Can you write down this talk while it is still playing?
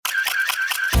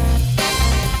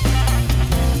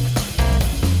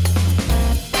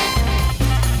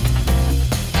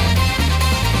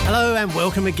and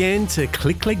welcome again to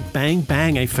Click Click Bang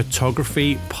Bang, a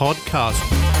photography podcast.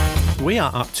 We are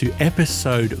up to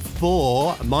episode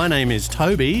 4. My name is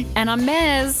Toby. And I'm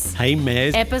Mez. Hey,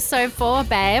 Mez. Episode 4,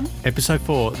 babe. Episode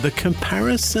 4, the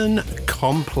comparison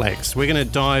complex. We're going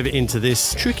to dive into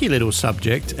this tricky little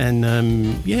subject and,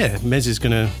 Mez is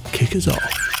going to kick us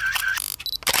off.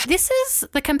 This is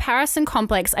the comparison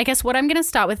complex. I guess what I'm going to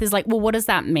start with is like, well, what does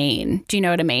that mean? Do you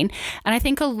know what I mean? And I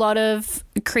think a lot of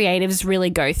creatives really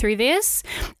go through this.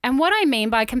 And what I mean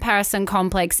by comparison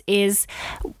complex is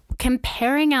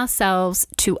comparing ourselves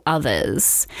to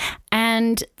others.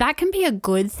 And that can be a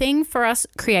good thing for us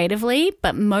creatively,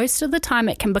 but most of the time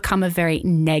it can become a very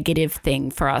negative thing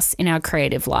for us in our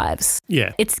creative lives.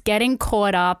 Yeah. It's getting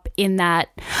caught up in that,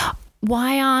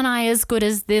 why aren't I as good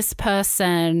as this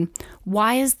person?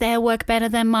 Why is their work better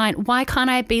than mine? Why can't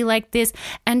I be like this?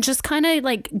 And just kind of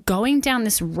like going down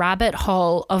this rabbit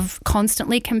hole of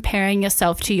constantly comparing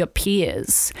yourself to your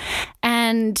peers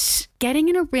and getting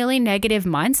in a really negative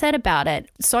mindset about it.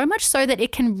 So much so that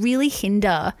it can really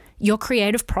hinder your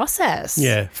creative process.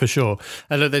 Yeah, for sure.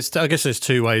 And I guess there's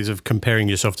two ways of comparing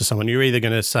yourself to someone. You're either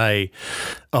going to say,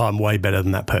 oh, I'm way better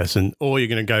than that person, or you're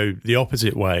going to go the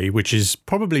opposite way, which is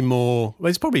probably more, well,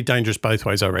 it's probably dangerous both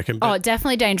ways, I reckon. Oh,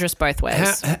 definitely dangerous both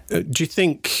ways. Do you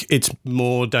think it's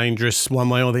more dangerous one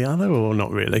way or the other, or not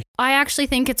really? I actually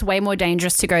think it's way more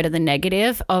dangerous to go to the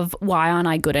negative of why aren't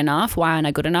I good enough? Why aren't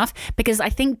I good enough? Because I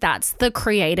think that's the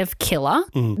creative killer.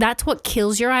 That's what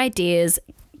kills your ideas,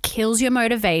 kills your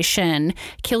motivation,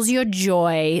 kills your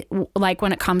joy, like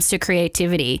when it comes to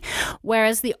creativity.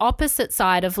 Whereas the opposite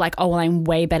side of like, oh, well, I'm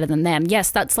way better than them.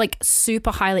 Yes, that's like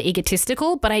super highly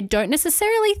egotistical, but I don't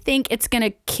necessarily think it's going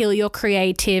to kill your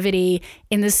creativity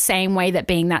in the same way that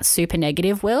being that super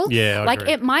negative will. Yeah, I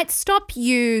agree. It might stop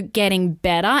you getting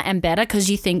better and better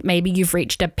because you think maybe you've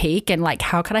reached a peak and like,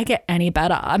 how could I get any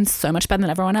better? I'm so much better than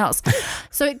everyone else.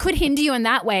 So it could hinder you in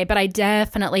that way, but I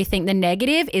definitely think the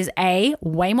negative is A,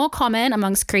 way more common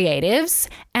amongst creatives,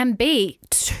 and B,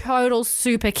 total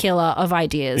super killer of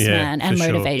ideas, man, and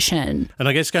motivation. Sure. And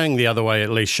I guess going the other way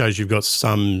at least shows you've got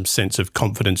some sense of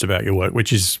confidence about your work,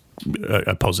 which is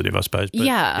a positive, I suppose.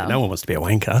 But no one wants to be a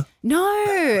wanker.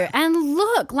 No. And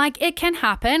look, like it can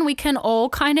happen. We can all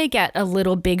kind of get a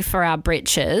little big for our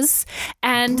britches.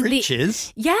 And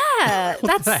britches? Yeah.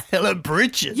 What the hell are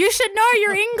britches? You should know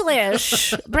your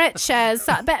English. Britches.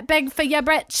 Big for your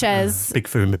britches. Big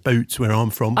for my boots where I'm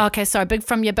from. Okay, sorry. Big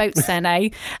from your boots then, eh?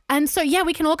 And so, yeah,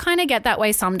 we can all kind of get that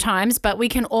way sometimes, but we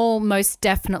can all most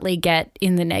definitely get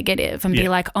in the negative and be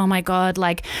like, oh my God,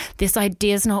 like this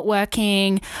idea's not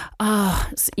working. Oh,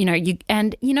 you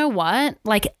know what?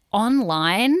 Like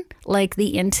online, like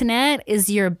the internet is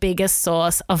your biggest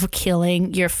source of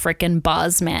killing your freaking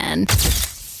buzz, man.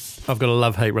 I've got a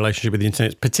love-hate relationship with the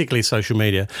internet, particularly social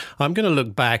media. I'm going to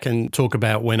look back and talk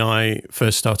about when I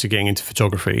first started getting into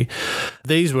photography.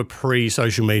 These were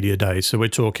pre-social media days, so we're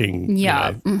talking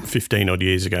 15 odd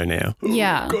years ago now.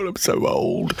 Yeah. Oh, God, I'm so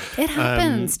old. It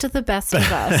happens to the best of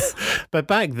us. But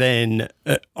back then,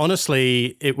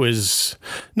 honestly, it was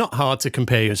not hard to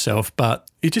compare yourself, but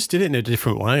you just did it in a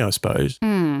different way, I suppose.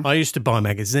 I used to buy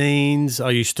magazines.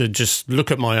 I used to just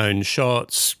look at my own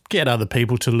shots, get other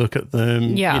people to look at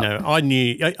them. Yeah. You know, I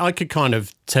knew I could kind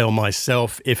of tell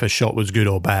myself if a shot was good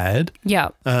or bad. Yeah.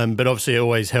 But obviously it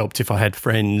always helped if I had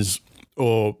friends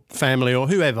or family or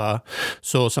whoever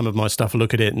saw some of my stuff,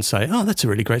 look at it and say, oh, that's a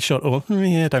really great shot, or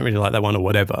I don't really like that one, or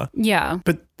whatever. Yeah.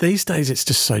 But these days it's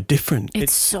just so different.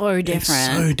 It's so different.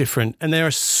 It's so different. And there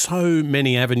are so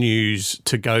many avenues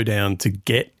to go down to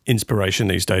get inspiration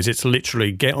these days. It's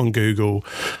literally get on Google.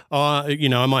 I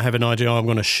might have an idea, I'm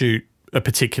going to shoot a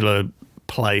particular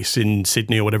place in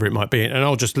Sydney or whatever it might be, and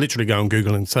I'll just literally go on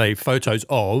Google and say photos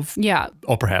of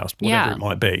Opera House, whatever it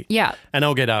might be. Yeah. And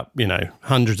I'll get up,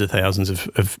 hundreds of thousands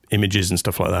of images and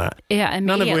stuff like that. Yeah,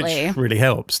 immediately. None of which really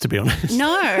helps, to be honest.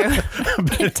 No,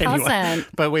 it doesn't. Anyway,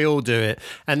 but we all do it.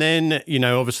 And then,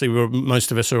 obviously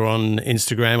most of us are on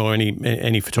Instagram, or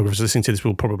any photographers listening to this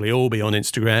will probably all be on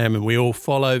Instagram, and we all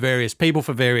follow various people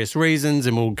for various reasons,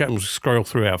 and we'll scroll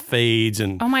through our feeds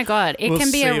and oh my God, it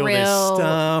can be a real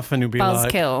stuff, and it'll be like,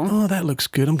 buzzkill. Oh, that looks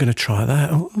good, I'm going to try that.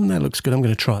 Oh, that looks good, I'm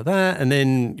going to try that. And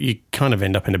then you kind of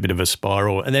end up in a bit of a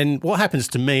spiral. And then what happens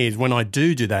to me is when I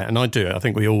do that, and I do it, I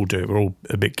think we all do it, we're all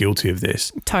a bit guilty of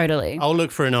this. Totally. I'll look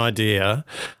for an idea,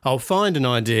 I'll find an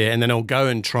idea, and then I'll go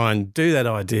and try and do that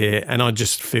idea, and I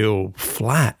just feel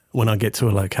flat when I get to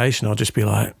a location. I'll just be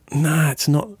like, nah, it's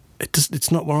not.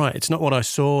 It's not right. It's not what I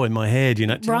saw in my head, Do you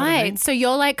know what I mean? So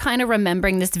you're like kind of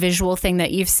remembering this visual thing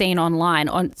that you've seen online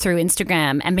through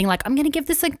Instagram and being like, I'm going to give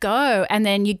this a go. And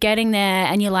then you're getting there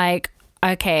and you're like,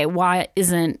 okay, why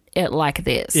isn't it like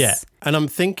this. Yeah. And I'm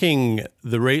thinking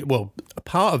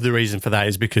part of the reason for that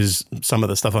is because some of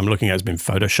the stuff I'm looking at has been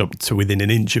photoshopped to within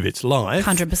an inch of its life.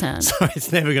 100%. So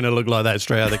it's never going to look like that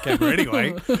straight out of the camera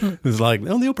anyway. It's like,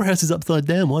 the Opera House is upside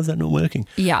down. Why is that not working?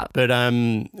 Yeah. But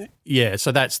yeah,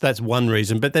 so that's one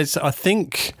reason. But I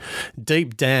think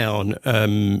deep down,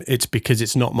 it's because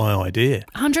it's not my idea.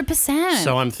 100%.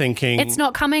 So I'm thinking it's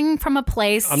not coming from a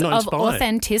place I'm not of inspired.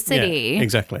 authenticity. Yeah,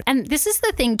 exactly. And this is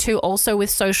the thing too, also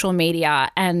with social media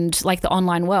and like the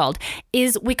online world,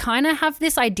 is we kind of have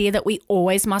this idea that we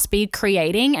always must be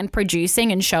creating and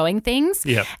producing and showing things.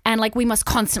 Yep. And like we must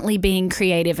constantly being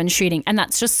creative and shooting. And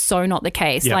that's just so not the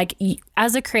case. Yep. Like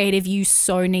as a creative, you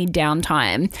so need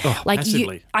downtime. Oh, like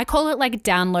massively. I call it like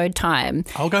download time.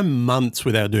 I'll go months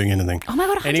without doing anything. Oh my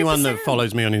God, 100%. Anyone that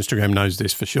follows me on Instagram knows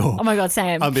this for sure. Oh my God,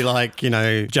 same. I'd be like,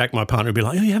 Jack, my partner, would be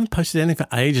like, oh, you haven't posted anything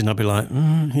for ages. And I'd be like,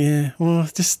 yeah, well,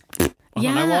 just... I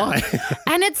don't know why.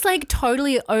 And it's like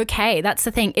totally okay. That's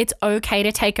the thing. It's okay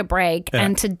to take a break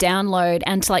and to download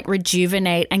and to like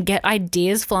rejuvenate and get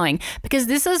ideas flowing, because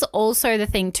this is also the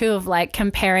thing too of like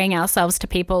comparing ourselves to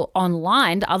people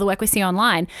online, the other work we see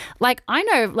online. Like I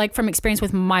know like from experience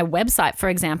with my website, for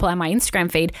example, and my Instagram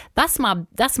feed, that's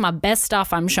my best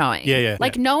stuff I'm showing. Yeah.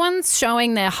 Like no one's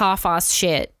showing their half-assed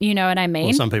shit. You know what I mean?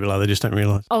 Well, some people are, they just don't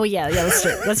realise. Oh yeah, that's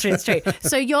true. It's true.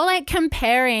 So you're like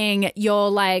comparing your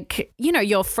like,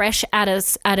 you're fresh at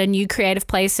a new creative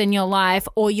place in your life,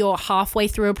 or you're halfway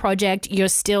through a project, you're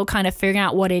still kind of figuring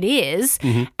out what it is,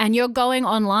 and you're going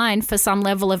online for some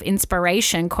level of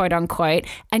inspiration, quote unquote,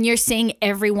 and you're seeing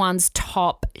everyone's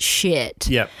top shit.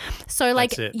 Yep. So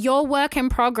like your work in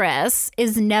progress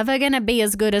is never going to be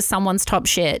as good as someone's top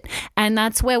shit. And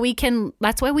that's where we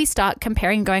start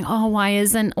comparing, going, oh, why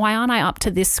aren't I up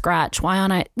to this scratch? Why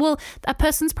aren't I? Well, that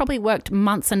person's probably worked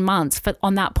months and months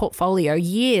on that portfolio,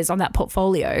 years on that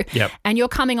portfolio. Yep. And you're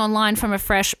coming online from a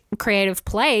fresh creative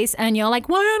place and you're like,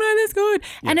 why aren't I this good?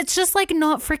 Yep. And it's just like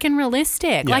not freaking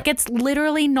realistic. Yep. Like it's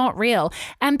literally not real.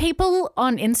 And people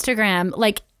on Instagram,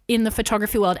 like in the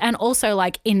photography world, and also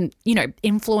like in,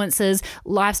 influencers,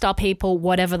 lifestyle people,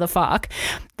 whatever the fuck,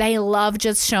 they love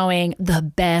just showing the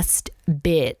best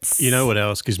bits. You know what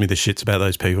else gives me the shits about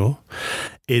those people?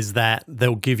 Is that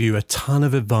they'll give you a ton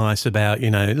of advice about,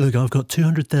 look, I've got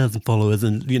 200,000 followers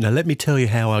and, let me tell you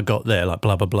how I got there, like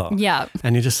blah, blah, blah. Yeah.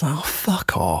 And you're just like, oh,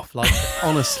 fuck off. Like,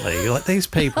 honestly, like these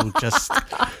people just,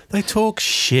 they talk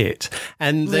shit.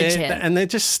 And they're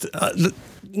just... I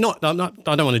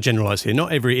don't want to generalize here.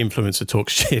 Not every influencer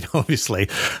talks shit, obviously.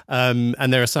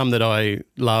 And there are some that I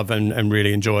love and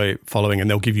really enjoy following, and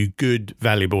they'll give you good,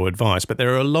 valuable advice. But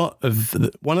there are a lot of...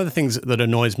 One of the things that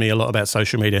annoys me a lot about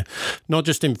social media, not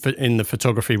just in the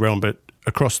photography realm, but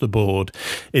across the board,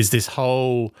 is this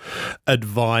whole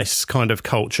advice kind of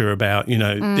culture about,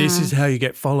 this is how you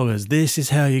get followers, this is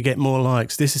how you get more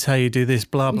likes, this is how you do this,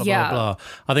 blah, blah, blah, blah.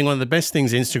 I think one of the best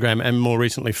things Instagram and more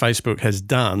recently Facebook has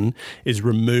done is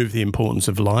remove the importance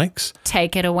of likes.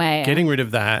 Take it away. Getting rid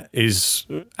of that is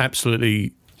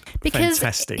absolutely... Because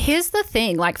fantastic. Here's the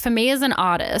thing, like for me as an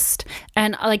artist,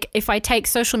 and like if I take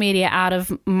social media out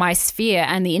of my sphere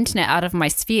and the internet out of my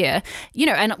sphere,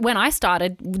 and when I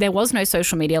started, there was no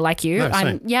social media like you.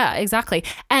 Yeah, exactly.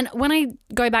 And when I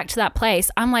go back to that place,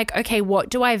 I'm like, okay, what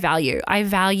do I value? I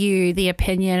value the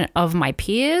opinion of my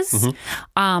peers,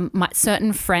 my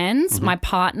certain friends, my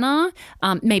partner,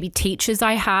 maybe teachers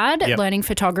I had learning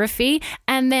photography.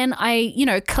 And then I,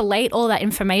 collate all that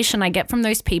information I get from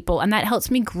those people, and that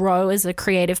helps me grow as a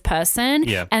creative person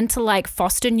and to like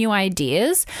foster new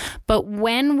ideas. But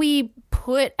when we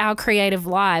put our creative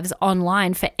lives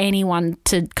online for anyone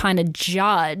to kind of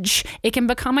judge, it can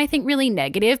become, I think, really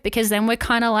negative, because then we're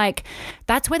kind of like,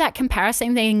 that's where that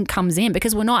comparison thing comes in,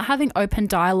 because we're not having open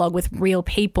dialogue with real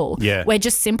people. Yeah. We're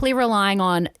just simply relying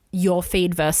on your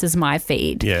feed versus my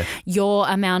feed, your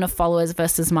amount of followers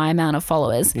versus my amount of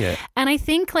followers. Yeah. And I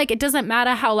think like it doesn't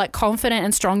matter how like confident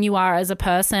and strong you are as a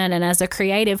person and as a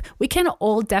creative, we can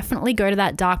all definitely go to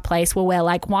that dark place where we're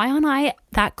like, why aren't I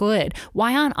that good?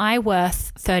 Why aren't I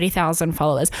worth 30,000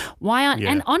 followers? Why aren't,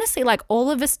 and honestly, like all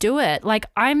of us do it. Like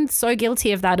I'm so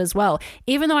guilty of that as well.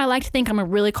 Even though I like to think I'm a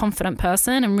really confident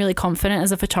person and really confident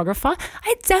as a photographer,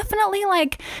 I definitely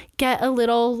like get a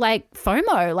little like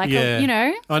FOMO, like,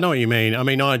 I know what you mean. I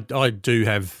mean, I do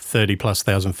have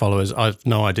 30,000+ followers. I've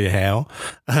no idea how,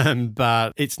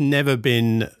 but it's never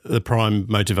been the prime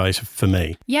motivator for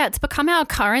me. Yeah, it's become our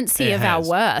currency of our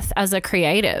worth as a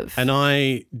creative. And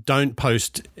I don't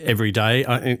post every day.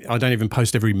 I don't even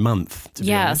post every month, to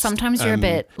be honest. Sometimes you're a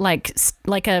bit like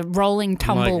a rolling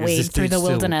tumbleweed through the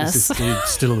wilderness. Is this dude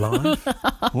still alive?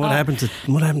 What happened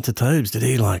to Tobes? Did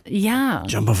he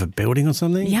jump off a building or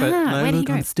something? Yeah, but no, where'd he look,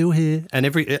 go? I'm still here. And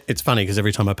it's funny because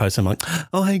every time I post, I'm like,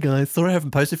 oh, hey guys, sorry I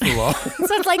haven't posted for a while. So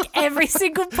it's like every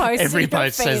single post. Every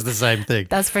post says the same thing.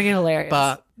 That's freaking hilarious.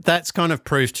 But that's kind of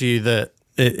proof to you that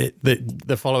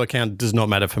the follower count does not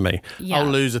matter for me. Yeah. I'll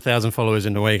lose 1,000 followers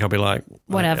in a week. I'll be like,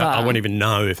 whatever. I won't even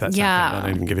know if that's happened. I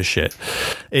don't even give a shit.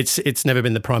 It's never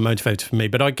been the prime motivator for me.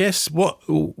 But I guess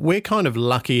we're kind of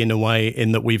lucky in a way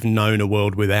in that we've known a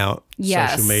world without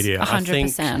social media. 100%. I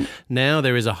think now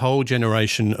there is a whole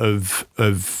generation of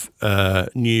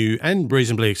new and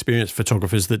reasonably experienced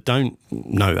photographers that don't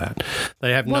know that.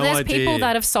 They have no idea. Well, there's people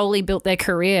that have solely built their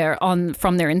career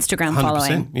from their Instagram 100%,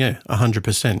 following. Yeah,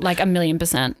 100%. Like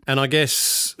 1,000,000%. And I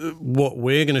guess what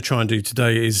we're going to try and do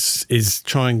today is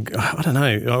try and, I don't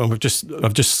know,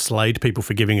 I've just slayed people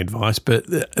for giving advice, but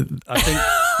I think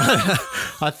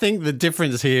I think the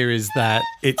difference here is that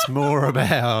it's more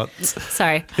about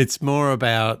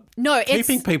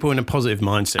keeping people in a positive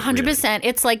mindset. 100%. Really.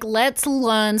 It's like, let's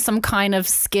learn some kind of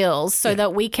skills so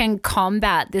that we can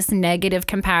combat this negative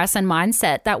comparison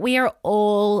mindset that we are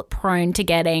all prone to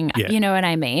getting. Yeah. You know what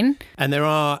I mean? And there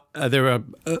are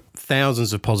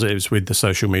thousands of positives with the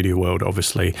social media world,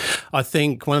 obviously. I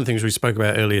think one of the things we spoke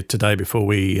about earlier today before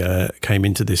we came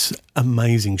into this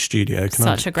amazing studio.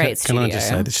 Such a great studio. Can I just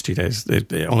say the studios,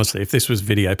 honestly, if this was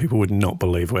video, people would not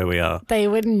believe where we are. They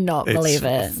would not believe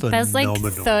it. Phenomenal. There's like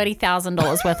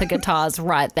 $30,000 worth of guitars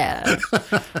right there.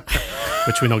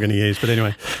 Which we're not going to use. But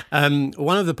anyway,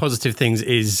 one of the positive things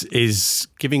is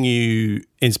giving you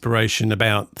inspiration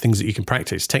about things that you can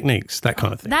practice, techniques, that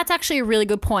kind of thing. That's actually a really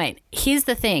good point. Here's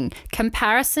the thing.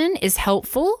 Comparison is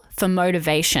helpful for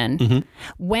motivation. Mm-hmm.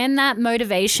 When that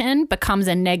motivation becomes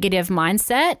a negative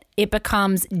mindset, it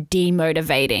becomes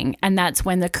demotivating. And that's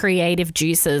when the creative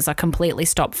juices are completely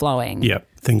stop flowing. Yeah,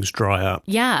 things dry up.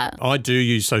 Yeah. I do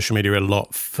use social media a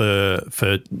lot for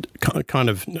kind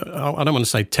of, I don't want to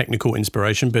say technical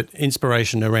inspiration, but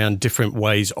inspiration around different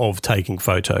ways of taking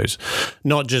photos.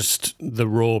 Not just the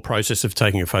raw process of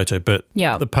taking a photo, but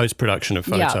the post-production of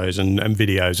photos and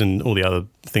videos and all the other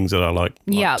things that I like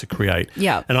to create.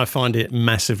 Yeah. And I find it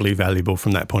massively valuable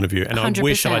from that point of view. And 100%. I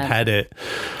wish I'd had it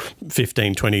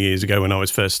 15, 20 years ago when I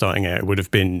was first starting out. It would have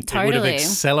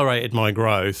accelerated my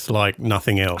growth like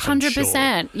nothing else.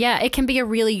 100%. Yeah, it can be a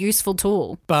really useful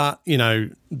tool. But, you know,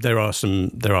 there are some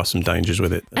dangers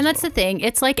with it. And that's the thing.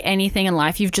 It's like anything in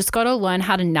life. You've just got to learn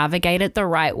how to navigate it the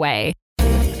right way.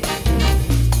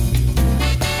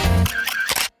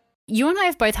 You and I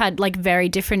have both had like very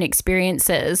different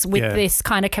experiences with this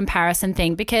kind of comparison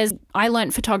thing, because I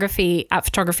learned photography at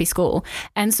photography school.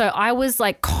 And so I was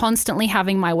like constantly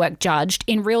having my work judged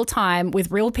in real time with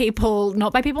real people,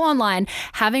 not by people online,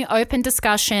 having open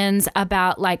discussions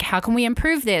about like, how can we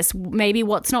improve this? Maybe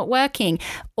what's not working?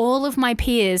 All of my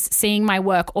peers seeing my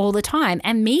work all the time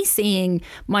and me seeing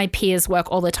my peers' work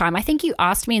all the time. I think you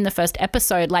asked me in the first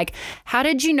episode, like, how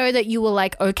did you know that you were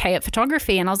like okay at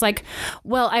photography? And I was like,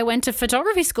 well, I went to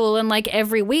photography school and like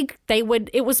every week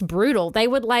it was brutal. They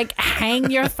would like hang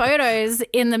your photos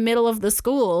in the middle of the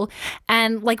school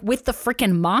and like with the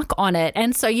freaking mark on it.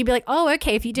 And so you'd be like, oh,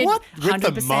 okay, if you did what? 100%.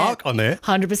 With the mark on it?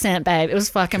 100%, babe. It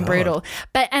was fucking brutal.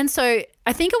 And so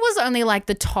I think it was only like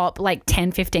the top like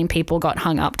 10, 15 people got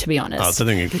hung up, to be honest. Oh, so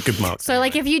then you get good marks. So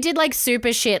like if you did like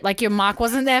super shit, like your mark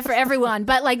wasn't there for everyone,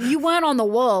 but like you weren't on the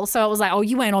wall. So it was like, oh,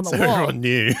 you ain't on the wall. Everyone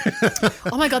knew.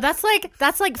 Oh my God, that's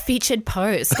like featured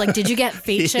post. Like, did you get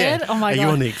featured? Yeah. Oh my God. Are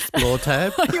you on the Explore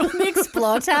tab? Are you on the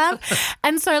Explore tab?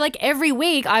 And so like every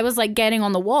week I was like getting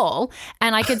on the wall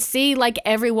and I could see like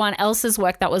everyone else's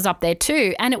work that was up there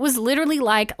too. And it was literally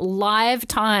like live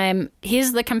time.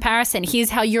 Here's the comparison.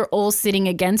 Here's how you're all sitting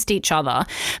against each other.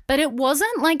 But it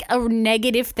wasn't like a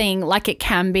negative thing like it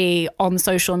can be on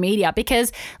social media,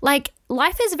 because like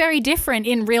life is very different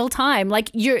in real time.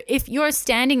 Like if you're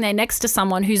standing there next to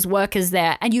someone whose work is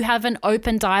there and you have an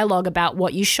open dialogue about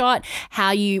what you shot,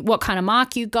 what kind of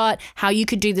mark you got, how you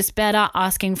could do this better,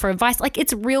 asking for advice, like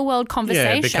it's real world conversation.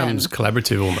 Yeah, it becomes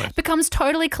collaborative almost. It becomes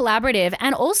totally collaborative.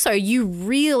 And also you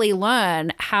really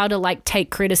learn how to like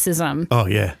take criticism. Oh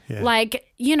yeah. Like,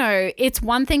 you know, it's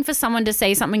one thing for someone to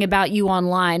say something about you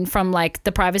online from like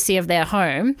the privacy of their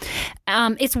home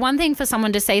it's one thing for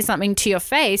someone to say something to your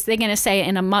face. They're going to say it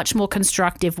in a much more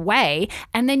constructive way.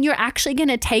 And then you're actually going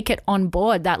to take it on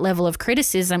board, that level of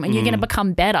criticism, and you're going to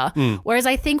become better. Whereas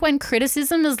I think when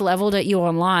criticism is leveled at you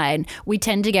online, we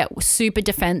tend to get super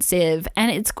defensive,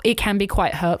 and it can be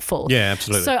quite hurtful. Yeah,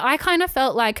 absolutely. So I kind of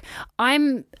felt like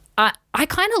I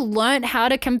kind of learned how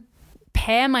to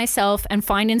compare myself and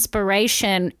find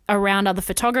inspiration around other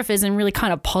photographers in a really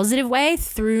kind of positive way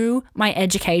through my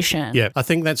education. Yeah, I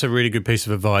think that's a really good piece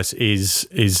of advice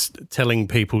is telling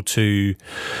people to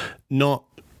not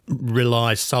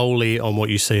rely solely on what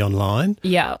you see online.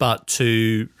 Yeah. But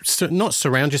to not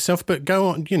surround yourself, but go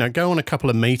on a couple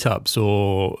of meetups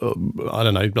or I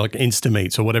don't know, like Insta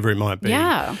meets or whatever it might be.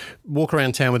 Yeah. Walk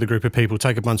around town with a group of people,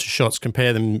 take a bunch of shots,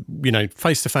 compare them,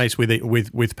 face to face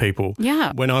with people.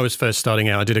 Yeah. When I was first starting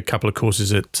out, I did a couple of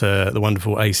courses at the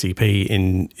wonderful ACP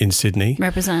in Sydney.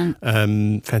 Represent.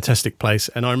 Fantastic place.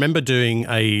 And I remember doing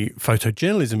a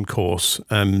photojournalism course.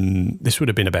 This would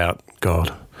have been about,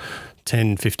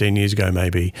 10, 15 years ago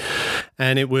maybe.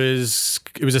 And it was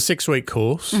a 6-week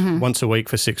course, once a week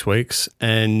for 6 weeks.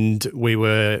 And we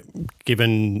were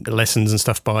given lessons and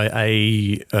stuff by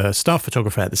a staff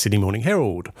photographer at the Sydney Morning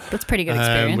Herald. That's a pretty good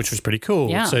experience. Which was pretty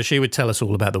cool. Yeah. So she would tell us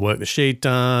all about the work that she'd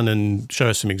done and show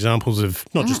us some examples of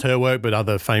not just her work, but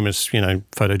other famous,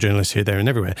 photojournalists here, there and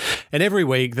everywhere. And every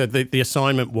week the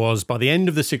assignment was, by the end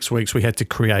of the 6 weeks, we had to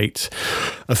create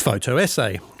a photo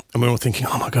essay. And we were all thinking,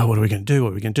 oh my God, what are we going to do?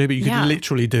 What are we going to do? But you could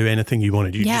literally do anything you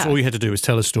wanted. All you had to do was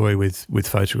tell a story with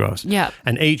photographs. Yeah.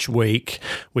 And each week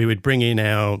we would bring in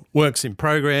our works in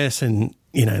progress, and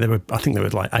I think there were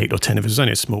like 8 or 10 of us. It was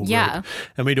only a small group.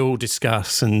 And we'd all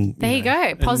discuss and there you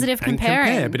go. Positive comparing.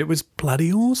 Compare, but it was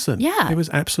bloody awesome. Yeah. It was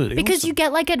absolutely because awesome. you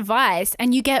get like advice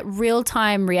and you get real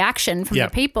time reaction from the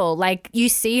people. Like you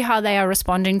see how they are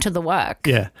responding to the work.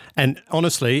 Yeah. And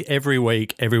honestly, every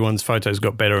week everyone's photos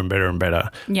got better and better and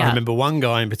better. Yeah. I remember one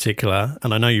guy in particular,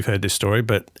 and I know you've heard this story,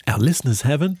 but our listeners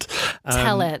haven't.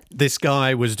 Tell it. This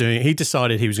guy he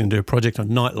decided he was going to do a project on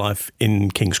nightlife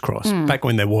in King's Cross, back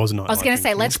when there was nightlife. I was going to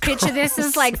say, let's picture this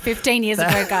as like 15 years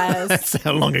ago, guys. That's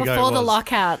how long ago it was. Before the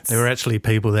lockouts. There were actually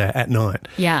people there at night.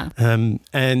 Yeah.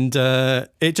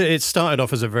 It started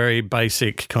off as a very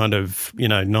basic kind of,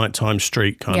 nighttime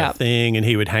street kind of thing, and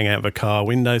he would hang out of a car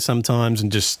window sometimes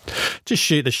and just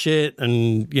shoot the shit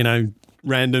and,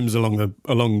 randoms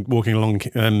walking along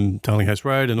Darlinghurst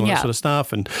Road and all that sort of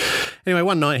stuff. And anyway,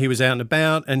 one night he was out and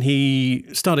about and he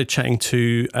started chatting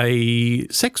to a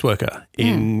sex worker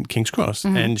in King's Cross,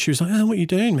 and she was like, "Oh, what are you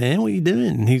doing, man? What are you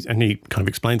doing?" And he kind of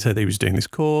explained to her that he was doing this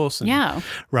course. And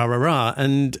rah.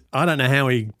 And I don't know how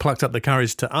he plucked up the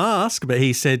courage to ask, but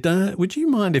he said, "Would you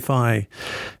mind if I,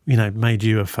 made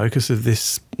you a focus of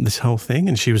this whole thing?"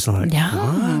 And she was like,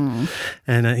 "What?"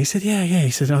 And he said, "Yeah." He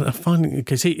said, "I find,"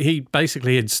 because he basically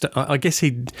I guess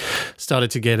he'd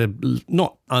started to get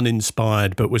not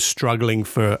uninspired, but was struggling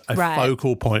for a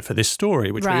focal point for this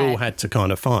story, which we all had to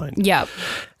kind of find. Yep.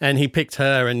 And he picked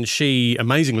her, and she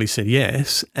amazingly said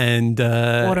yes. And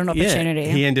what an opportunity!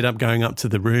 He ended up going up to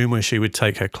the room where she would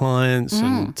take her clients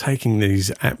and taking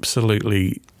these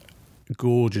absolutely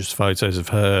gorgeous photos of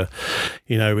her,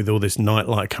 with all this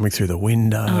nightlight coming through the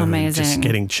window, and just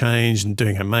getting changed and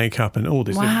doing her makeup and all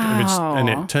this. Wow. And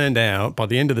it turned out by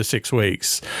the end of the 6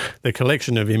 weeks, the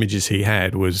collection of images he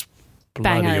had was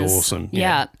bloody awesome.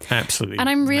 Yeah. Absolutely. And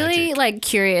I'm really magic.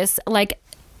 Curious,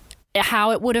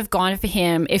 how it would have gone for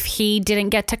him if he didn't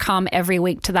get to come every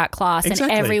week to that class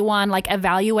and everyone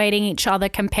evaluating each other,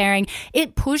 comparing.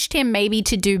 It pushed him maybe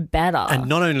to do better. And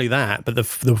not only that, but the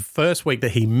first week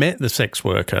that he met the sex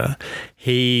worker,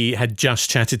 he had just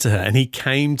chatted to her and he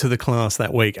came to the class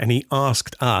that week and he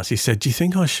asked us, he said, "Do you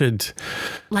think I should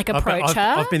approach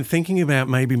her? I've been thinking about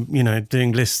maybe,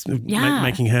 doing this,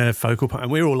 making her focal point."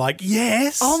 And we were all like,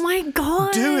 "Yes. Oh my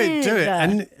God. Do it.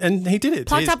 And he did it.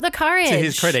 Plucked up the courage. To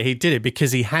his credit, he did it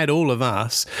because he had all of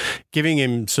us giving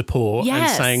him support and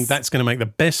saying that's going to make the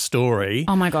best story.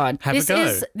 Oh my God. Have a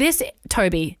go.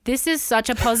 Toby, this is such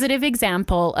a positive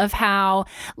example of how,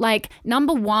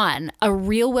 number one, a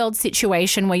real world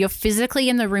situation where you're physically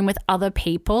in the room with other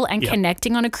people and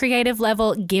connecting on a creative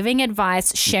level, giving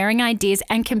advice, sharing ideas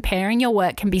and comparing your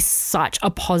work can be such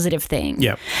a positive thing.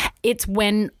 Yeah. It's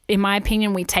when, in my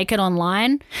opinion, we take it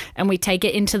online and we take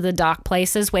it into the dark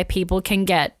places where people can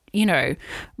get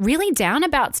really down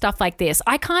about stuff like this.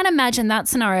 I can't imagine that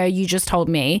scenario you just told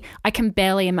me. I can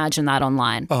barely imagine that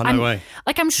online. Oh, no way.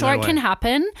 Like, I'm sure it can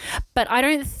happen, but I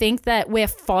don't think that we're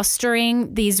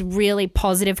fostering these really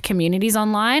positive communities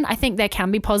online. I think there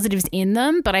can be positives in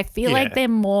them, but I feel like they're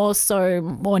more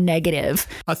negative.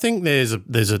 I think there's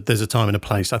a time and a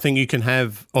place. I think you can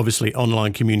have obviously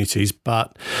online communities,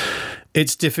 but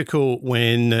it's difficult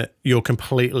when you're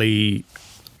completely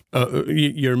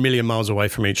you're a million miles away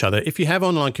from each other. If you have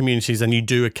online communities and you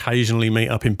do occasionally meet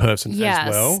up in person as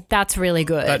well. That's really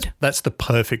good. That's the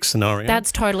perfect scenario.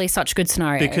 That's totally such a good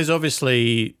scenario. Because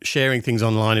obviously sharing things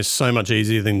online is so much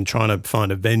easier than trying to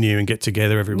find a venue and get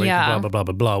together every week and blah, blah, blah,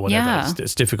 blah, blah, whatever. Yeah.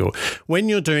 It's difficult. When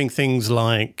you're doing things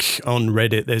like on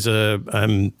Reddit, there's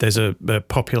a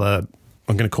popular,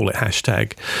 I'm going to call it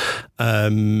hashtag,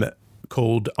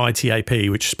 called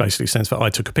ITAP, which basically stands for I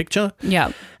took a picture.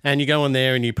 Yeah. And you go on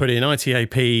there and you put in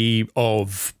ITAP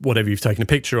of whatever you've taken a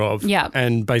picture of. Yeah.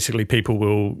 And basically people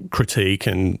will critique,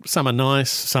 and some are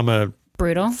nice, some are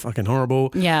brutal, fucking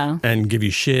horrible. Yeah. And give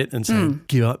you shit and say,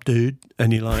 give up, dude.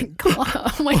 And you're like,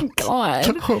 oh my God.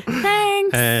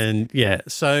 Thanks. And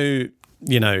so,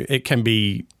 it can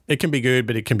be good,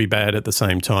 but it can be bad at the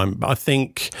same time. But I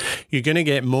think you're going to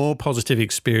get more positive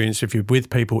experience if you're with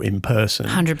people in person.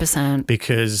 100%.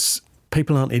 Because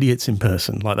people aren't idiots in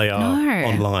person like they are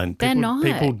online. They're not.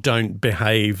 People don't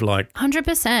behave like 100%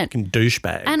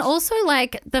 douchebags. And also,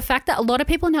 like, the fact that a lot of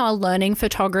people now are learning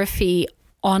photography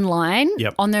online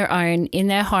on their own, in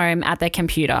their home, at their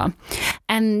computer.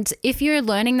 And if you're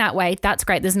learning that way, that's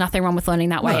great. There's nothing wrong with learning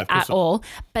that way at all.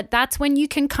 But that's when you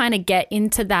can kind of get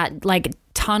into that, like,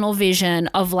 tunnel vision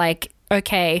of, like,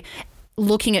 okay,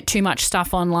 looking at too much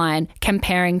stuff online,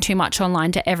 comparing too much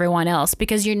online to everyone else,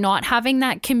 because you're not having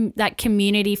that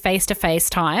community face-to-face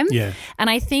time. Yeah. And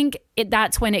I think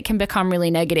that's when it can become really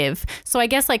negative. So I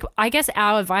guess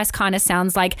our advice kind of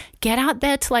sounds like, get out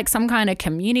there to, like, some kind of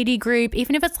community group,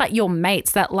 even if it's like your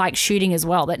mates that like shooting as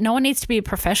well, that no one needs to be a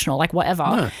professional, like, whatever.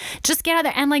 No. Just get out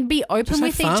there and, like, be open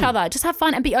with each other. Just have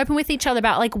fun and be open with each other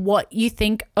about, like, what you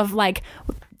think of, like,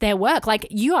 their work. Like,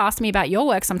 you ask me about your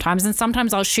work sometimes, and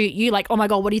sometimes I'll shoot you like, oh my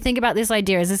God, what do you think about this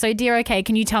idea? Is this idea okay?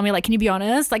 Can you tell me, like, can you be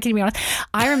honest? Like, can you be honest?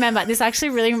 I remember this actually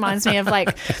really reminds me of,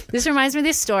 like, this reminds me of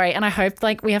this story, and I hope,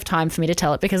 like, we have time for me to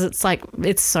tell it because it's, like,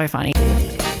 it's so funny.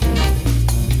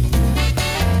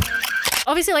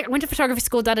 Obviously, like, I went to photography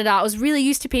school, I was really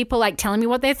used to people, like, telling me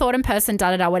what they thought in person,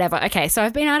 whatever. Okay, so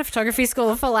I've been out of photography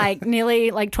school for, like,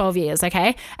 nearly, like, 12 years,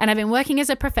 okay? And I've been working as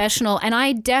a professional, and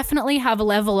I definitely have a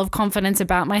level of confidence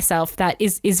about myself that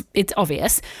is it's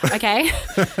obvious, okay?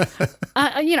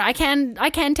 I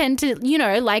can tend to,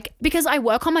 like, because I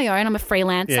work on my own, I'm a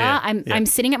freelancer, I'm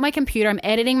sitting at my computer, I'm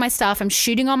editing my stuff, I'm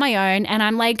shooting on my own, and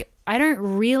I'm like, I don't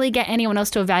really get anyone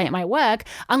else to evaluate my work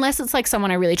unless it's, like,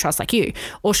 someone I really trust, like you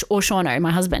or Shauno,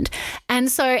 my husband.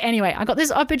 And so anyway, I got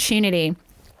this opportunity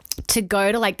to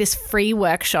go to, like, this free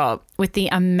workshop with the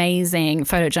amazing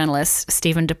photojournalist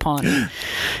Stephen Dupont.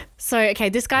 So, okay,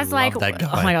 this guy's like, oh my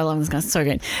God, I love this guy. So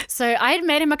good. So I had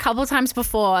met him a couple of times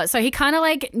before. So he kind of,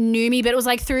 like, knew me, but it was,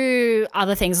 like, through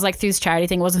other things. It was, like, through his charity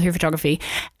thing. It wasn't through photography.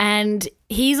 And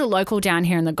he's a local down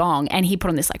here in the Gong, and he put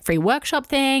on this, like, free workshop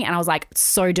thing, and I was, like,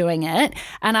 so doing it.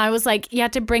 And I was like, you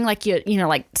had to bring, like, your,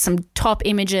 like, some top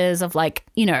images of, like,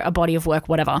 a body of work,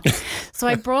 whatever. So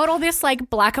I brought all this, like,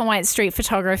 black and white street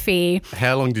photography.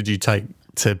 How long did you take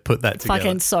to put that together?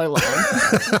 Fucking so long.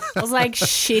 I was, like,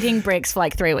 shitting bricks for,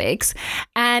 like, 3 weeks.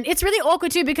 And it's really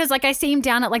awkward too, because, like, I see him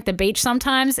down at, like, the beach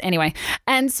sometimes anyway.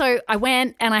 And so I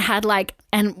went and I had, like,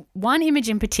 and one image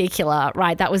in particular,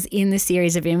 right, that was in the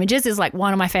series of images is, like,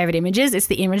 one of my favorite images. It's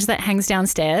the image that hangs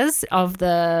downstairs of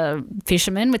the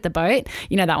fisherman with the boat.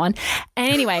 You know that one.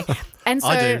 And anyway, and so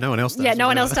I do. No one else does. Yeah, no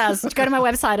one else does. Go to my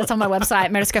website. It's on my website,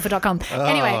 meredithscofield.com.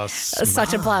 Anyway,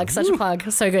 such a plug.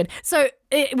 So good. So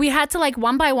we had to, like,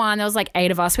 one by one, there was, like,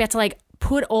 8 of us. We had to, like,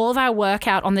 put all of our work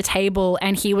out on the table,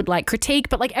 and he would, like, critique,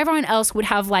 but, like, everyone else would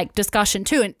have, like, discussion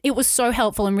too. And it was so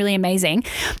helpful and really amazing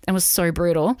and was so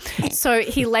brutal. So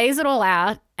he lays it all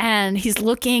out, and he's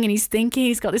looking and he's thinking,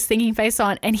 he's got this thinking face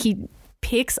on, and he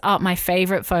picks up my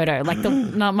favorite photo, like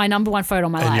my number one photo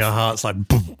of my life. And your heart's like,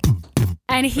 boom, boom, boom.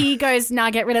 And he goes, nah,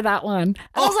 get rid of that one. And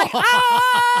I was like, ah!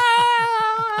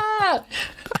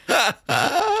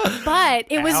 But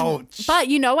it was, Ouch. but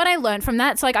you know what I learned from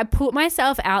that? So, like, I put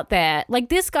myself out there. Like,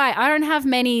 this guy, I don't have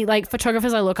many, like,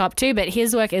 photographers I look up to, but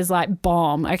his work is, like,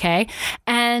 bomb, okay?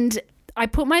 And I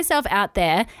put myself out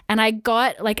there, and I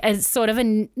got, like, a sort of I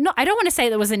don't want to say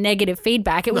there was a negative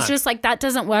feedback. It was just like, that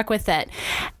doesn't work with it.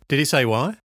 Did he say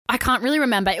why? I can't really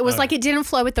remember. It was like it didn't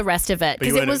flow with the rest of it. But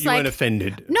you weren't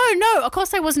offended. No, of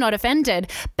course I was not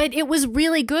offended. But it was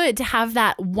really good to have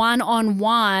that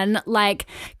one-on-one like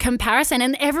comparison.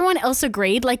 And everyone else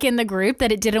agreed like in the group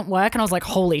that it didn't work. And I was like,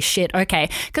 holy shit, okay.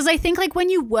 Because I think like when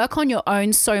you work on your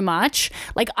own so much,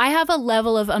 like I have a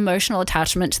level of emotional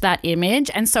attachment to that image.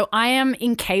 And so I am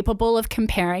incapable of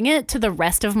comparing it to the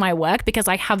rest of my work because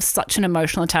I have such an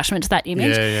emotional attachment to that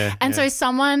image. And so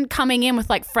someone coming in with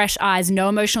like fresh eyes, no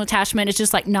emotional attachment, it's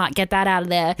just like, not get that out of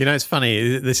there. You know, it's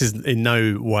funny. This is in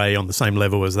no way on the same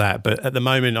level as that. But at the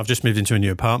moment, I've just moved into a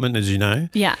new apartment, as you know.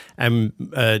 Yeah. And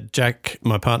Jack,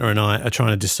 my partner, and I are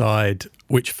trying to decide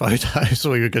which photos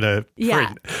we were going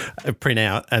to print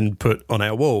out and put on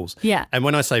our walls. Yeah. And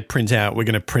when I say print out, we're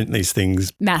going to print these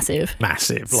things massive.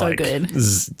 So like, good.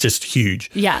 Just huge.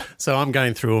 Yeah. So I'm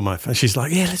going through all my, she's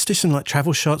like, yeah, let's do some like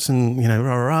travel shots and, you know,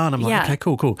 rah, rah, rah. And I'm like, okay,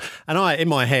 cool. And in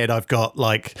my head, I've got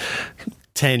like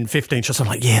 10, 15 shots. I'm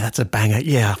like, yeah, that's a banger.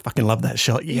 Yeah, I fucking love that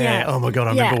shot. Yeah. Oh my God.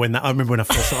 I remember when I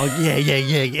first saw it.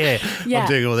 Yeah. I'm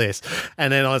doing all this.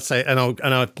 And then I'd say, and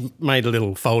I made a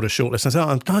little folder shortlist. And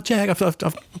I said, oh, Jack, I've come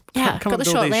got up the with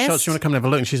all short these list. shots. You want to come and have a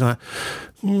look? And she's like,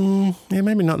 yeah,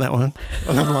 maybe not that one.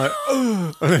 And I'm like,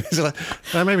 oh. And she's like,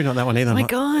 no, maybe not that one either. Oh my like,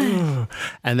 God. oh.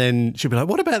 And then she'd be like,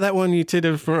 what about that one you did?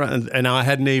 And I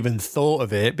hadn't even thought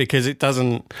of it because it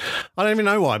doesn't, I don't even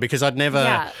know why, because I'd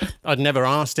never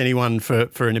asked anyone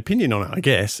for an opinion on it, I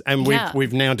guess. And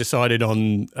we've now decided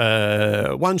on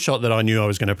one shot that I knew I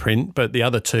was going to print, but the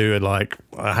other two are like,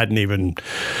 I hadn't even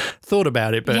thought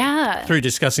about it. But through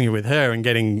discussing it with her and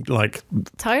getting like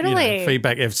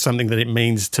feedback of something that it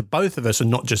means to both of us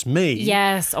and not just me.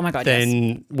 Yes. Oh my God.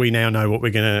 Then we now know what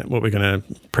we're gonna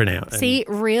print out. See,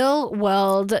 real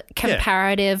world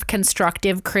comparative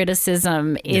constructive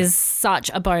criticism is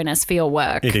such a bonus for your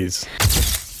work. It is.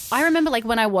 I remember like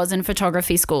when I was in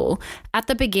photography school, at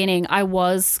the beginning, I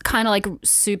was kind of like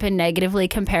super negatively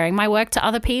comparing my work to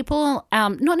other people.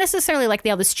 Not necessarily like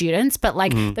the other students, but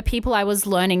like the people I was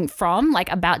learning from,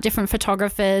 like about different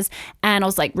photographers. And I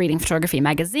was like reading photography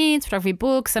magazines, photography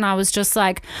books. And I was just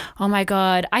like, oh my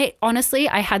God, I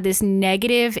had this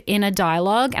negative inner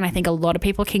dialogue, and I think a lot of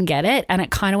people can get it. And it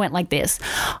kind of went like this.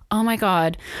 Oh my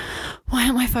God, why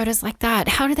aren't my photos like that?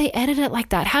 How do they edit it like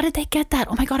that? How did they get that?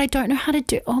 Oh my God, I don't know how to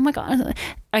do. Oh my God.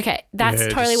 Okay,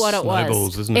 that's totally what it was.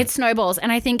 Snowballs, isn't it? It snowballs.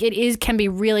 And I think can be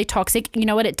really toxic. You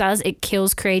know what it does? It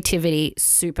kills creativity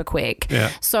super quick.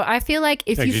 Yeah. So I feel like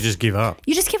if you just give up.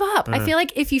 You just give up. I feel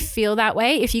like if you feel that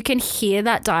way, if you can hear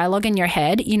that dialogue in your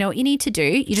head, you know what you need to do?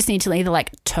 You just need to either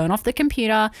like turn off the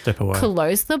computer, step away,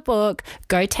 close the book,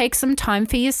 go take some time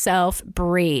for yourself,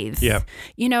 breathe. Yeah.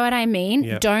 You know what I mean?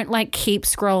 Yeah. Don't like keep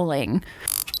scrolling.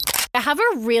 I have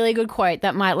a really good quote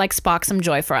that might like spark some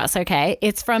joy for us, okay?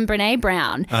 It's from Brene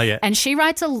Brown. Oh, yeah. And she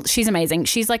writes, she's amazing.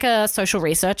 She's like a social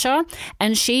researcher,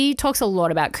 and she talks a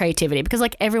lot about creativity because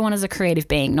like everyone is a creative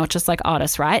being, not just like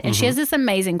artists, right? And she has this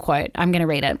amazing quote. I'm going to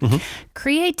read it.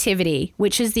 Creativity,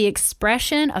 which is the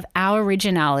expression of our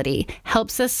originality,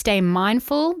 helps us stay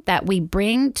mindful that we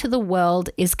bring to the world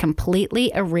is completely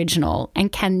original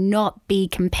and cannot be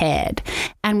compared.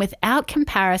 And without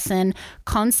comparison,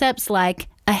 concepts like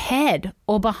ahead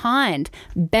or behind,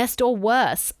 best or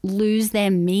worse, lose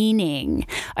their meaning.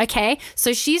 Okay,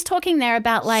 so she's talking there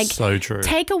about like, so true.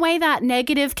 Take away that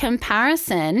negative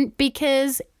comparison,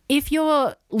 because if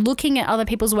you're looking at other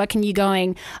people's work and you're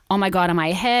going, oh my God, am I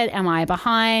ahead? Am I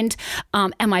behind?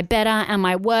 Am I better? Am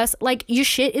I worse? Like your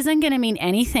shit isn't going to mean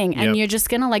anything, and you're just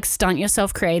going to like stunt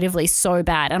yourself creatively so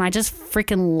bad. And I just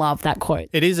freaking love that quote.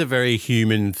 It is a very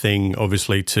human thing,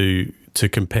 obviously, to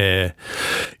compare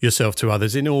yourself to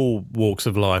others in all walks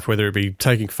of life, whether it be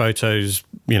taking photos,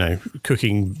 you know,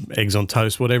 cooking eggs on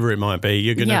toast, whatever it might be.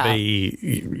 You're going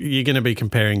to be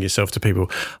comparing yourself to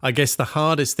people. I guess the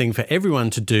hardest thing for everyone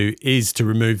to do is to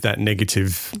remove that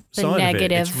negative side of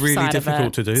it. It's really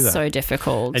difficult to do that. So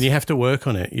difficult. And you have to work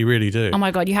on it. You really do. Oh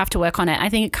my God, you have to work on it. I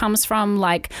think it comes from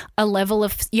like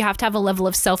you have to have a level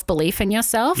of self-belief in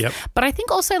yourself. Yep. But I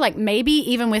think also like maybe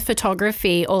even with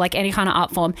photography or like any kind of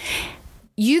art form,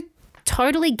 you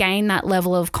totally gain that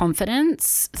level of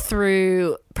confidence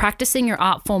through practicing your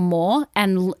art form more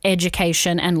and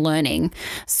education and learning.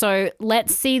 So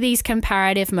let's see these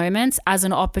comparative moments as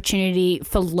an opportunity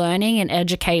for learning and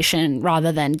education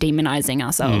rather than demonizing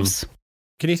ourselves.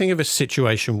 Can you think of a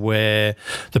situation where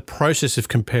the process of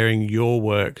comparing your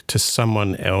work to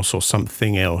someone else or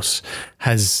something else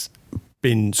has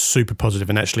been super positive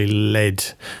and actually led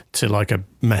to like a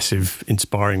massive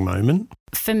inspiring moment?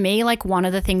 For me, like one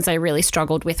of the things I really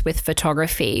struggled with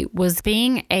photography was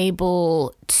being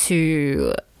able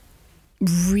to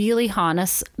really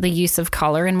harness the use of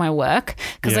color in my work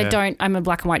because I'm a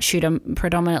black and white shooter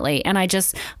predominantly, and I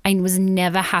was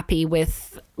never happy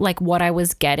with like what I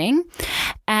was getting.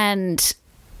 And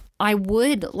I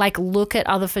would like look at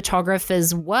other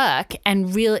photographers' work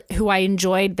and really who I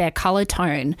enjoyed their color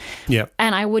tone. Yeah.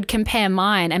 And I would compare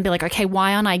mine and be like, okay,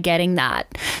 why aren't I getting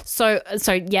that? So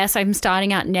yes, I'm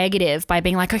starting out negative by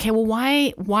being like, okay, well,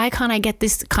 why can't I get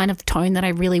this kind of tone that I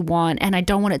really want? And I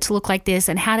don't want it to look like this.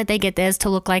 And how did they get theirs to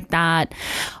look like that?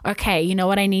 Okay, you know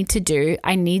what I need to do?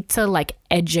 I need to like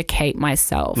educate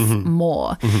myself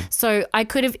more. So I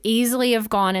could have easily have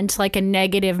gone into like a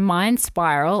negative mind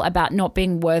spiral about not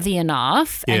being worthy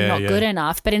enough and not good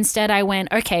enough. But instead I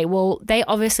went, okay, well, they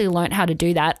obviously learned how to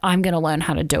do that. I'm going to learn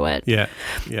how to do it. Yeah.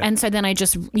 And so then I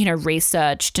just,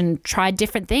 researched and tried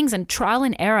different things, and trial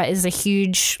and error is a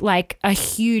huge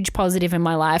positive in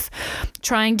my life.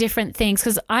 Trying different things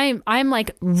because I'm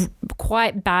like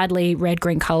quite badly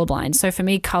red-green colorblind. So for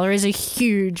me, color is a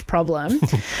huge problem.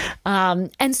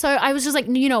 And so I was just like,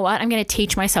 you know what? I'm going to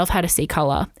teach myself how to see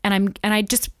color. And I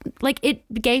just like, it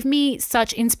gave me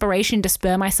such inspiration to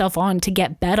spur myself on to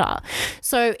get better.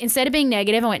 So instead of being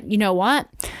negative, I went, you know what?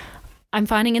 I'm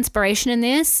finding inspiration in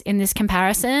this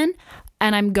comparison,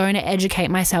 and I'm going to educate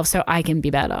myself so I can be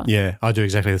better. Yeah, I do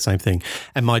exactly the same thing.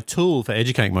 And my tool for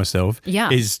educating myself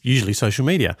is usually social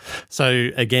media. So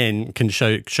again,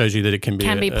 shows you that it can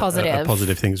be positive. A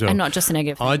positive thing as well. And not just a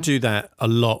negative thing. I do that a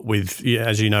lot with,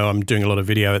 as you know, I'm doing a lot of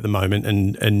video at the moment,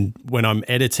 and when I'm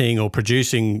editing or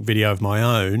producing video of my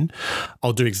own,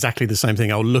 I'll do exactly the same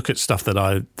thing. I'll look at stuff that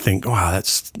I think, wow,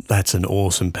 that's an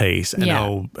awesome piece. And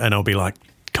I'll be like,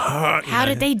 God, how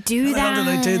did they do that? How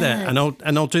did they do that?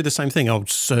 And I'll do the same thing. I'll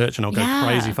search and I'll go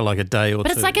crazy for like a day or two.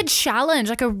 But it's like a challenge,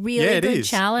 like a really good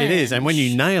challenge. It is. And when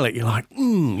you nail it, you're like,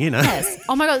 Yes.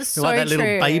 Oh my God, it's so like that true.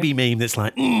 little baby meme that's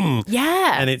like,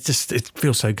 Yeah. And it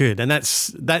feels so good. And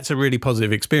that's a really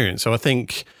positive experience. So I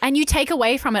think. And you take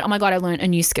away from it, oh my God, I learned a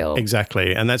new skill.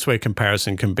 Exactly. And that's where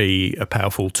comparison can be a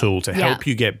powerful tool to help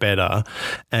you get better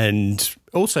and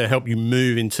also help you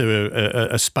move into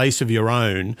a space of your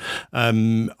own.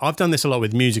 I've done this a lot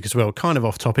with music as well, kind of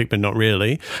off topic, but not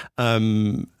really.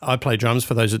 I play drums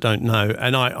for those that don't know.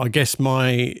 And I guess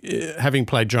having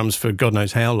played drums for God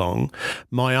knows how long,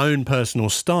 my own personal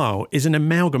style is an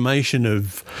amalgamation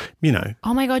of,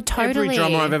 oh my God, totally. every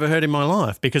drummer I've ever heard in my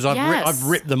life, because I've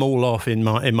ripped them all off in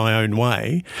my own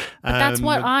way. But that's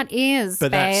what art is,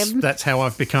 babe. That's how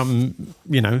I've become,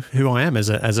 who I am as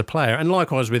a player. And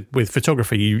likewise with photography,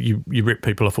 you rip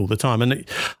people off all the time. And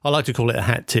I like to call it a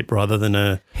hat tip rather than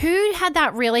a... Who had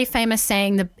that really famous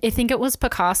saying, I think it was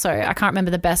Picasso, I can't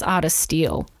remember, the best artist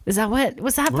steal. Is that what?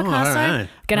 Was that Picasso? I don't know.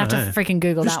 Gonna have to freaking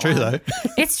Google that one. It's true though.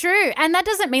 It's true. And that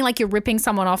doesn't mean like you're ripping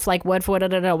someone off like word for word,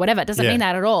 whatever. It doesn't mean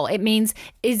that at all. It means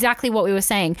exactly what we were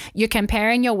saying. You're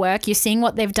comparing your work, you're seeing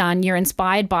what they've done, you're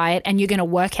inspired by it, and you're going to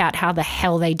work out how the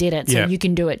hell they did it so you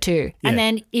can do it too. And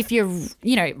then if you're,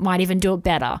 might even do it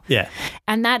better. Yeah.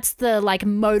 And that's the like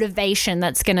motivation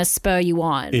that's going to spur you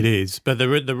on. It is. But the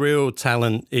real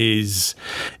talent is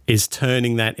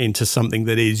turning that into something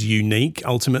that is unique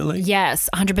ultimately. Yes,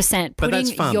 100%. But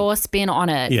that's fun. Your spin on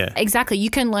it. Yeah. Exactly. You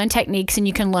can learn techniques and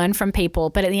you can learn from people,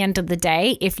 but at the end of the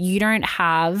day, if you don't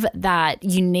have that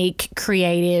unique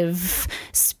creative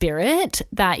spirit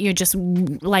that you're just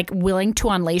like willing to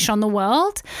unleash on the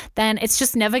world, then it's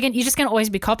just you're just going to always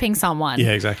be copying someone.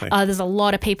 Yeah, exactly. There's a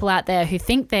lot of people out there who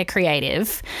think they're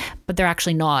creative, but they're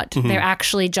actually not. Mm-hmm. They're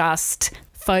actually just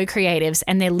faux creatives,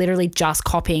 and they're literally just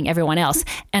copying everyone else.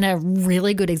 And a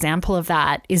really good example of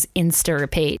that is Insta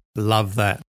Repeat. Love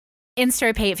that. Insta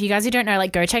Repeat, for you guys who don't know,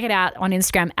 like go check it out on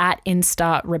Instagram at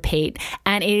Insta Repeat.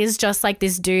 And it is just like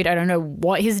this dude, I don't know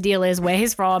what his deal is, where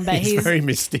he's from, but he's very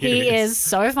mysterious. He is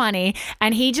so funny.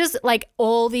 And he just like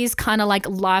all these kind of like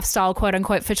lifestyle quote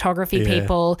unquote photography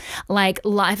people, like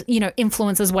life,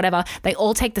 influencers, whatever, they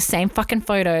all take the same fucking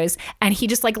photos, and he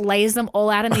just like lays them all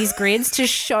out in these grids to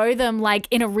show them like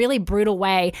in a really brutal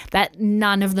way that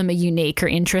none of them are unique or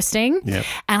interesting. Yep.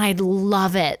 And I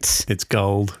love it. It's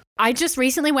gold. I just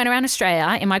recently went around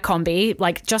Australia in my combi,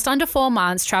 like just under 4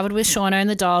 months, traveled with Shauna and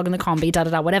the dog and the combi,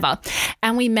 whatever.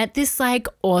 And we met this like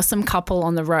awesome couple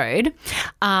on the road.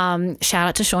 Shout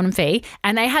out to Shaun and Fee.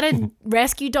 And they had a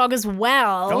rescue dog as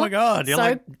well. Oh my God. You're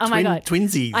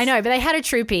twinsies. I know, but they had a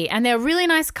troopy and they're a really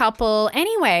nice couple.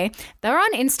 Anyway, they're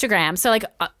on Instagram. So like,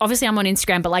 obviously I'm on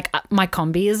Instagram, but like my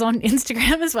combi is on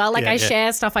Instagram as well. Like I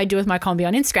share stuff I do with my combi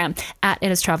on Instagram at It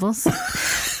Is Travels.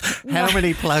 How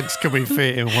many plugs can we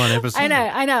fit in one one episode.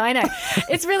 I know.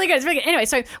 It's really good. Anyway,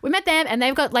 so we met them and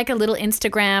they've got like a little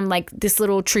Instagram, like this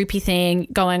little troopy thing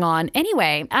going on.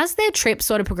 Anyway, as their trip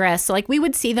sort of progressed, so like we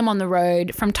would see them on the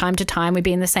road from time to time. We'd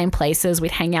be in the same places.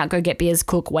 We'd hang out, go get beers,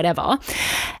 cook, whatever.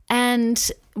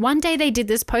 And one day they did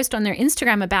this post on their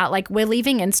Instagram about like, we're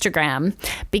leaving Instagram,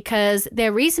 because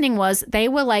their reasoning was they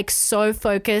were like so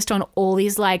focused on all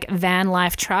these like van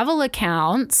life travel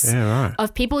accounts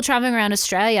of people traveling around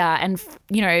Australia and,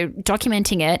 you know,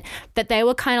 documenting it, that they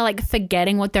were kind of like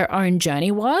forgetting what their own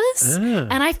journey was.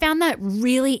 And I found that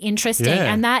really interesting.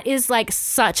 And that is like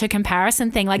such a comparison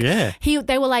thing. Like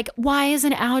they were like, why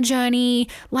isn't our journey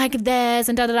like theirs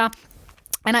and da-da-da.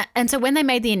 And so when they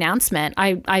made the announcement,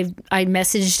 I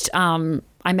messaged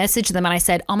them and I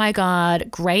said, oh my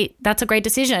God, great. That's a great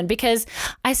decision. Because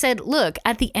I said, look,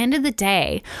 at the end of the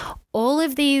day, all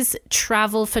of these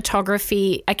travel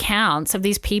photography accounts of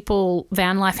these people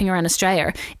van lifing around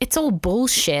Australia, it's all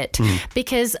bullshit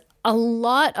because a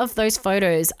lot of those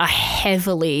photos are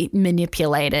heavily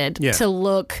manipulated to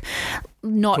look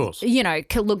not, you know,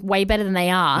 look way better than they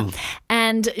are.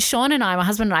 And Sean and I, my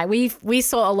husband and I, we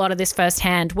saw a lot of this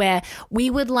firsthand, where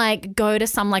we would like go to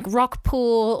some like rock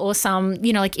pool or some,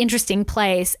 you know, like interesting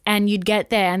place, and you'd get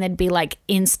there and there'd be like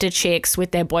Insta chicks with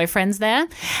their boyfriends there,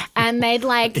 and they'd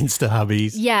like Insta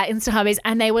hubbies. Yeah, Insta hubbies,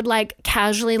 and they would like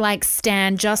casually like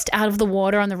stand just out of the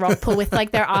water on the rock pool with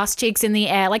like their ass cheeks in the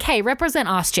air. Like, hey, represent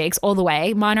ass cheeks all the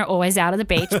way. Mine are always out of the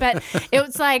beach, but it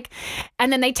was like,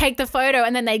 and then they take the photo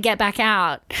and then they get back out.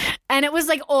 And it was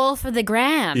like all for the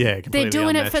gram. Yeah, they're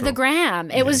doing it for the gram.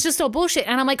 It was just all bullshit.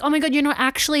 And I'm like, oh my God, you're not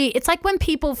actually, it's like when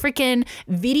people freaking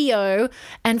video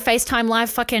and FaceTime live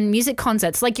fucking music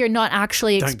concerts. Like, you're not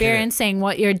actually experiencing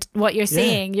what you're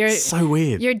seeing. You're so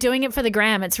weird. You're doing it for the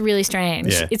gram. It's really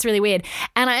strange. Yeah. It's really weird.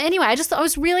 And I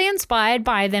was really inspired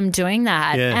by them doing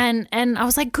that. Yeah. And I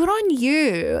was like, good on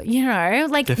you, you know,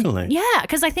 like, definitely. Yeah.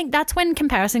 Cause I think that's when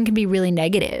comparison can be really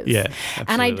negative. Yeah.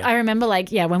 Absolutely. And I remember like,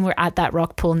 when we're at that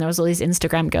rock pool and there was all these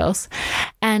Instagram girls,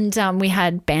 and we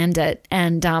had Bandit,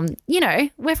 and you know,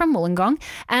 we're from Wollongong,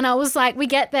 and I was like, we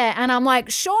get there and I'm like,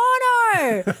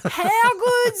 Shauno, how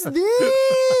good's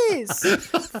this?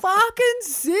 Fucking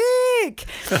sick.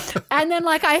 And then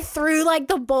like I threw like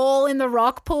the ball in the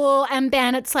rock pool, and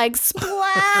Bandit's like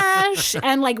splash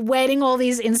and like wetting all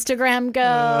these Instagram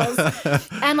girls.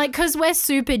 And like, cause we're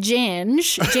super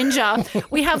ginger,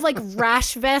 we have like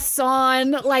rash vests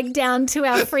on, like down to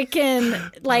our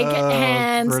freaking like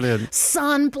hands, brilliant.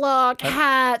 Sunblock,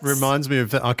 hats. Reminds me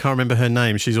of, I can't remember her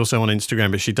name. She's also on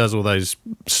Instagram, but she does all those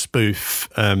spoof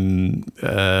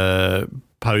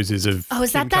poses of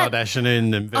Kim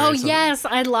Kardashian and various yes,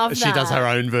 I love that. She does her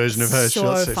own version of her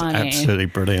shots. It's absolutely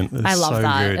brilliant. It's I love so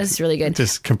that. Good. It's really good.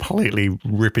 Just completely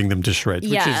ripping them to shreds,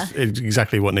 which is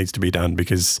exactly what needs to be done,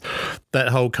 because that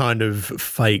whole kind of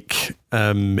fake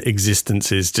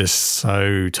existence is just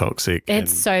so toxic.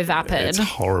 It's so vapid. It's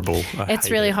horrible.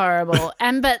 It's really horrible.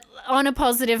 But on a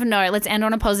positive note, let's end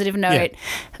on a positive note. Yeah.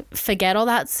 Forget all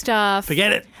that stuff.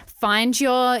 Forget it. Find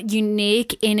your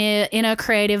unique inner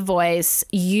creative voice.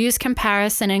 Use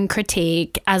comparison and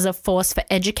critique as a force for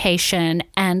education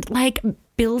and like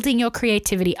building your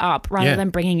creativity up rather than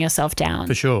bringing yourself down.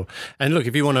 For sure. And look,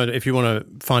 if you want to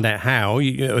find out how,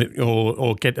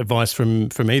 or get advice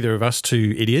from either of us,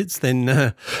 two idiots,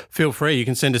 then feel free. You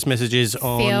can send us messages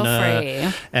on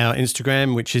our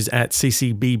Instagram, which is at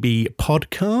CCBB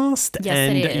Podcast. Yes,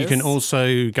 and it is. You can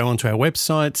also go onto our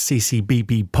website,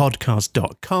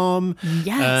 ccbbpodcast.com.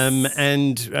 Yes.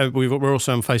 And we're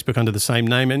also on Facebook under the same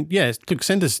name. And look,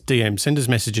 send us DMs, send us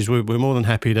messages. We're more than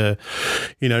happy to,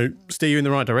 steer you in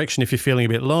the right direction. If you're feeling a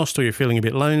bit lost, or you're feeling a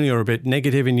bit lonely, or a bit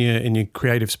negative in your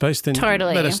creative space, then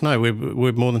let us know.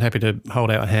 We're more than happy to hold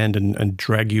out a hand and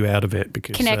drag you out of it,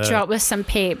 because connect you up with some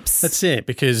peeps. That's it,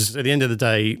 because at the end of the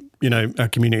day, our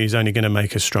community is only going to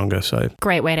make us stronger. So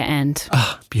great way to end.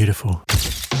 Beautiful.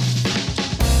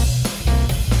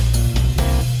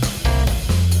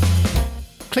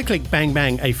 Click, Click, Bang,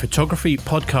 Bang, a photography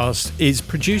podcast, is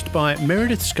produced by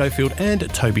Meredith Schofield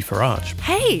and Toby Farage.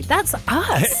 Hey, that's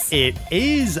us. It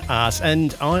is us.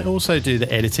 And I also do the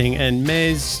editing. And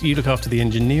Mez, you look after the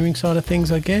engineering side of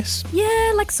things, I guess?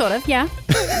 Yeah, like sort of, yeah.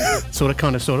 Sort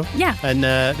of. Yeah. And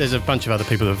there's a bunch of other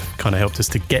people who have kind of helped us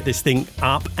to get this thing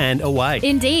up and away.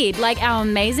 Indeed. Like, our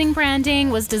amazing branding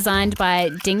was designed by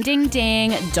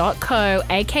dingdingding.co,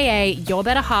 a.k.a. Your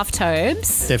Better Half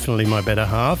Tobes. Definitely my better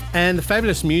half. And the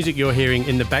fabulous music you're hearing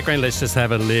in the background, let's just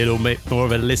have a little bit more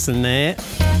of a listen there.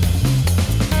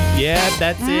 Yeah,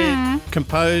 that's it.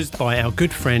 composed by our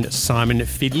good friend Simon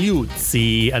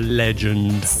Filiuzzi, a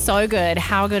legend. So good.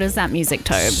 How good is that music,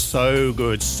 Tobe? So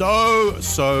good.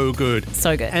 So good.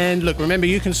 So good. And look, remember,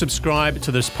 you can subscribe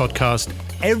to this podcast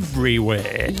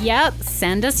everywhere. Yep.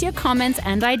 Send us your comments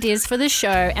and ideas for the show.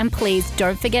 And please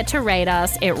don't forget to rate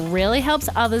us. It really helps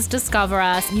others discover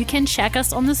us. You can check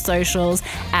us on the socials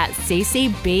at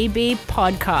CCBB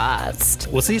Podcast.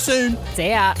 We'll see you soon. See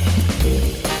ya.